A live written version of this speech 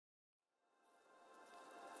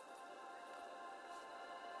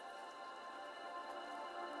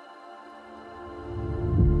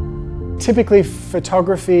Typically,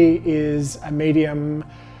 photography is a medium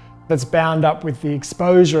that's bound up with the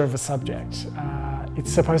exposure of a subject.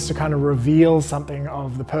 It's supposed to kind of reveal something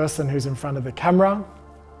of the person who's in front of the camera.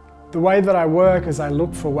 The way that I work is I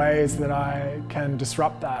look for ways that I can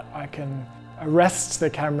disrupt that. I can arrest the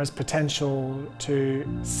camera's potential to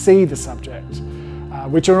see the subject,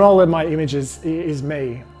 which in all of my images is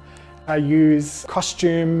me. I use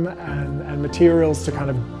costume and materials to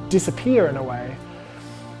kind of disappear in a way.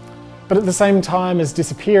 But at the same time as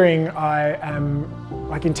disappearing, I am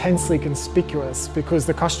like intensely conspicuous because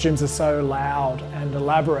the costumes are so loud and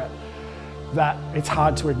elaborate that it's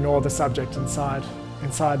hard to ignore the subject inside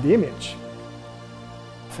the image.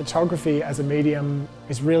 Photography as a medium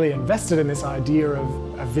is really invested in this idea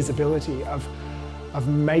of visibility, of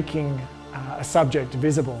making a subject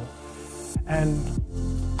visible. And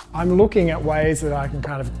I'm looking at ways that I can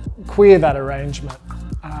kind of queer that arrangement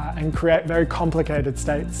and create very complicated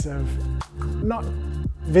states of not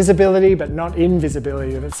visibility but not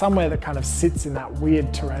invisibility, but somewhere that kind of sits in that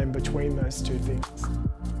weird terrain between those two things.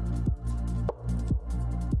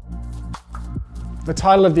 The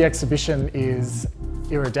title of the exhibition is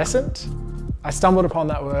Iridescent. I stumbled upon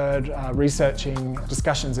that word researching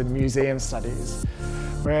discussions in museum studies,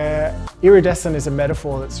 where iridescent is a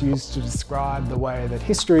metaphor that's used to describe the way that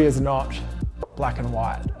history is not black and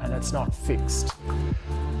white and it's not fixed.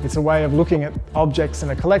 It's a way of looking at objects in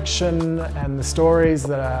a collection and the stories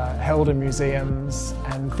that are held in museums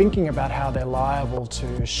and thinking about how they're liable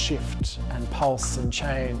to shift and pulse and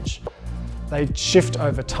change. They shift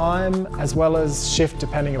over time as well as shift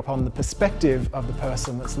depending upon the perspective of the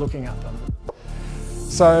person that's looking at them.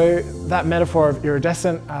 So that metaphor of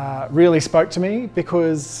iridescent really spoke to me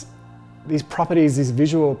because these properties, these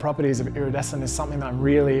visual properties of iridescent is something that I'm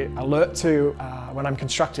really alert to when I'm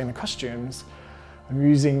constructing the costumes. I'm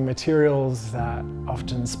using materials that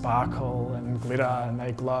often sparkle and glitter and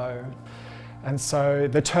they glow. And so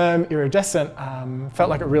the term iridescent felt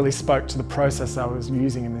like it really spoke to the process I was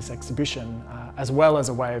using in this exhibition, as well as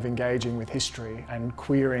a way of engaging with history and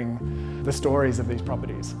queering the stories of these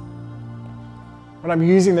properties. When I'm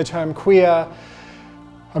using the term queer,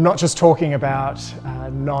 I'm not just talking about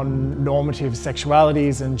non-normative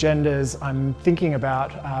sexualities and genders. I'm thinking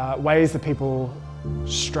about ways that people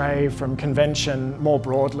stray from convention more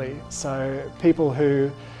broadly. So people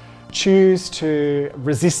who choose to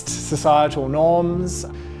resist societal norms,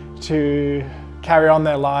 to carry on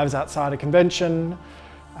their lives outside of convention.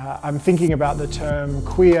 I'm thinking about the term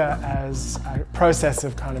queer as a process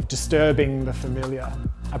of kind of disturbing the familiar,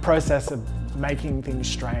 a process of making things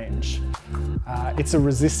strange. It's a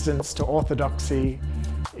resistance to orthodoxy.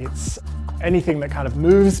 It's anything that kind of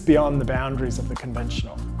moves beyond the boundaries of the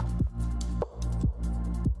conventional.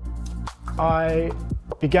 I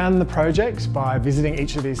began the project by visiting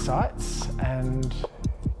each of these sites and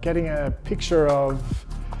getting a picture of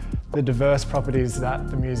the diverse properties that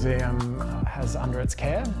the museum has under its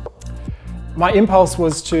care. My impulse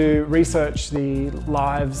was to research the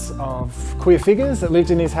lives of queer figures that lived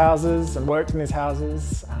in these houses and worked in these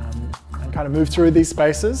houses and kind of move through these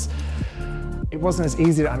spaces. It wasn't as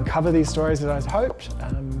easy to uncover these stories as I'd hoped.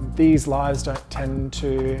 These lives don't tend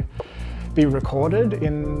to be recorded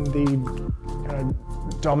in the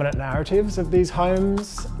dominant narratives of these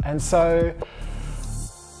homes. And so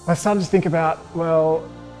I started to think about, well,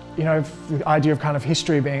 the idea of kind of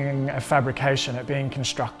history being a fabrication, it being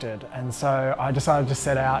constructed. And so I decided to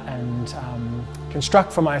set out and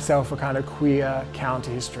construct for myself a kind of queer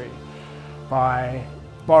counter-history by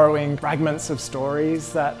borrowing fragments of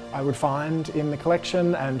stories that I would find in the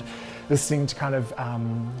collection and listening to kind of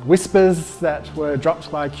whispers that were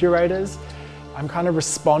dropped by curators. I'm kind of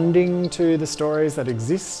responding to the stories that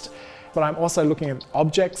exist, but I'm also looking at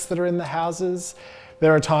objects that are in the houses.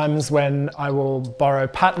 There are times when I will borrow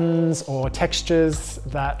patterns or textures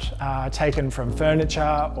that are taken from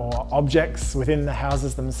furniture or objects within the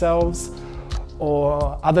houses themselves.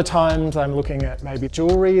 Or other times I'm looking at maybe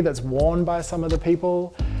jewellery that's worn by some of the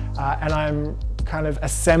people, and I'm kind of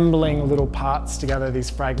assembling little parts together, these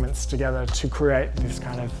fragments together, to create this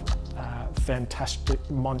kind of fantastic,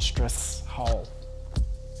 monstrous whole.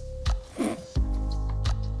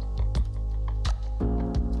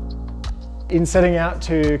 In setting out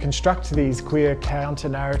to construct these queer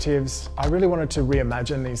counter-narratives, I really wanted to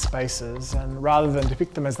reimagine these spaces, and rather than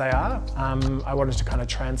depict them as they are, I wanted to kind of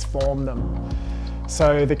transform them.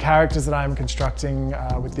 So the characters that I'm constructing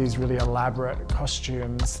with these really elaborate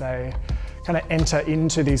costumes, they kind of enter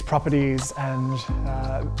into these properties, and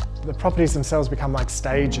the properties themselves become like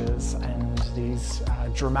stages, and these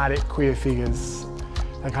dramatic queer figures,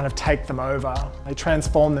 they kind of take them over. They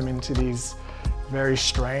transform them into these very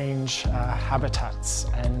strange habitats,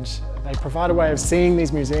 and they provide a way of seeing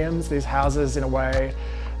these museums, these houses, in a way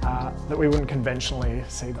that we wouldn't conventionally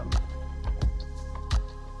see them.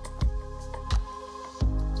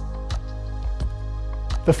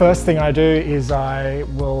 The first thing I do is I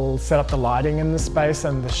will set up the lighting in the space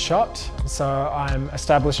and the shot. So I'm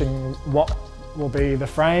establishing what will be the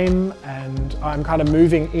frame, and I'm kind of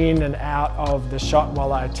moving in and out of the shot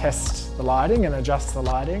while I test the lighting and adjust the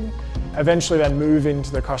lighting. Eventually then move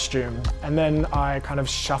into the costume, and then I kind of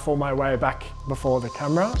shuffle my way back before the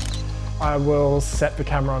camera. I will set the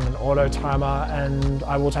camera on an auto timer, and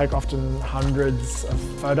I will take often hundreds of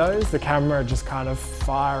photos, the camera just kind of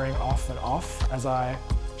firing off and off as I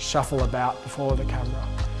shuffle about before the camera.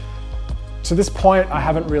 To this point, I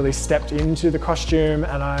haven't really stepped into the costume,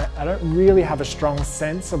 and I don't really have a strong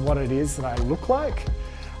sense of what it is that I look like.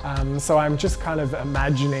 So I'm just kind of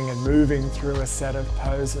imagining and moving through a set of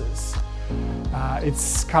poses.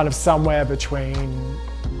 It's kind of somewhere between,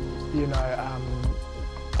 you know,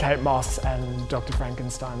 Kate Moss and Dr.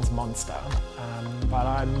 Frankenstein's monster. But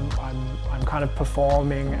I'm kind of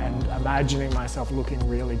performing and imagining myself looking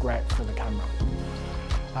really great for the camera.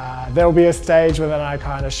 There'll be a stage where then I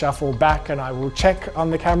kind of shuffle back and I will check on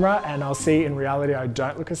the camera, and I'll see in reality I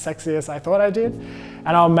don't look as sexy as I thought I did, and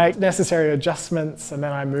I'll make necessary adjustments, and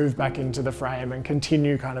then I move back into the frame and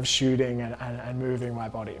continue kind of shooting and moving my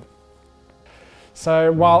body.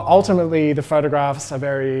 So while ultimately the photographs are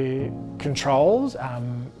very controlled,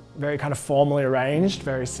 very kind of formally arranged,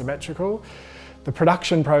 very symmetrical, the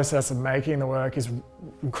production process of making the work is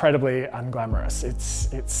incredibly unglamorous.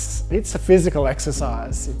 It's a physical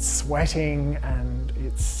exercise. It's sweating and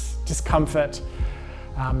it's discomfort.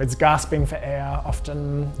 It's gasping for air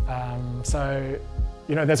often. So,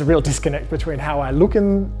 you know, there's a real disconnect between how I look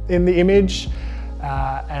in the image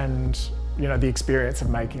and, you know, the experience of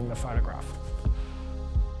making the photograph.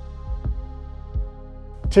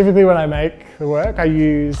 Typically when I make the work, I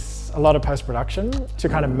use a lot of post-production to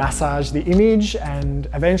kind of massage the image, and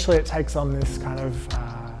eventually it takes on this kind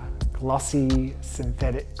of glossy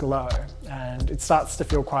synthetic glow, and it starts to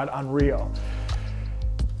feel quite unreal.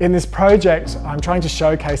 In this project, I'm trying to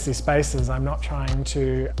showcase these spaces. I'm not trying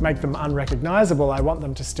to make them unrecognisable. I want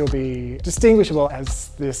them to still be distinguishable as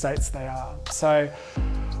the estates they are. So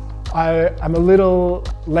I'm a little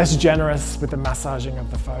less generous with the massaging of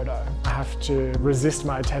the photo. I have to resist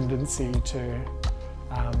my tendency to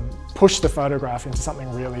push the photograph into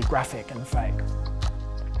something really graphic and fake.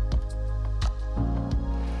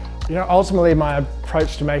 You know, ultimately my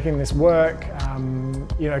approach to making this work,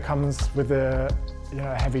 you know, comes with a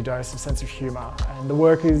heavy dose of sense of humour, and the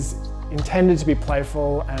work is intended to be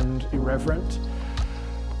playful and irreverent.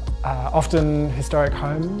 Often historic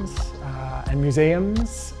homes and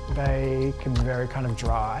museums, they can be very kind of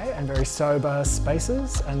dry and very sober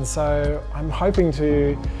spaces, and so I'm hoping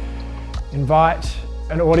to invite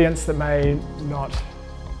an audience that may not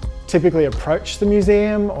typically approach the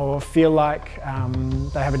museum or feel like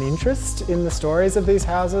they have an interest in the stories of these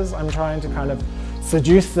houses. I'm trying to kind of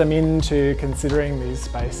seduce them into considering these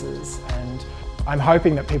spaces, and I'm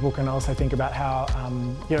hoping that people can also think about how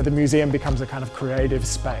you know, the museum becomes a kind of creative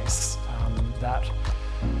space, that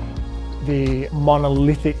the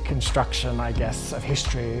monolithic construction, I guess, of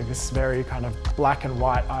history, this very kind of black and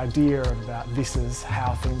white idea about this is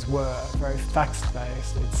how things were, very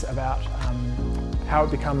facts-based. It's about how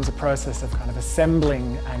it becomes a process of kind of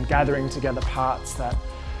assembling and gathering together parts that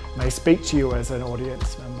may speak to you as an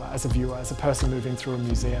audience member, as a viewer, as a person moving through a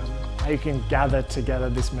museum. How you can gather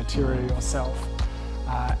together this material yourself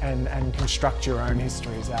and construct your own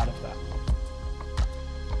histories out of that.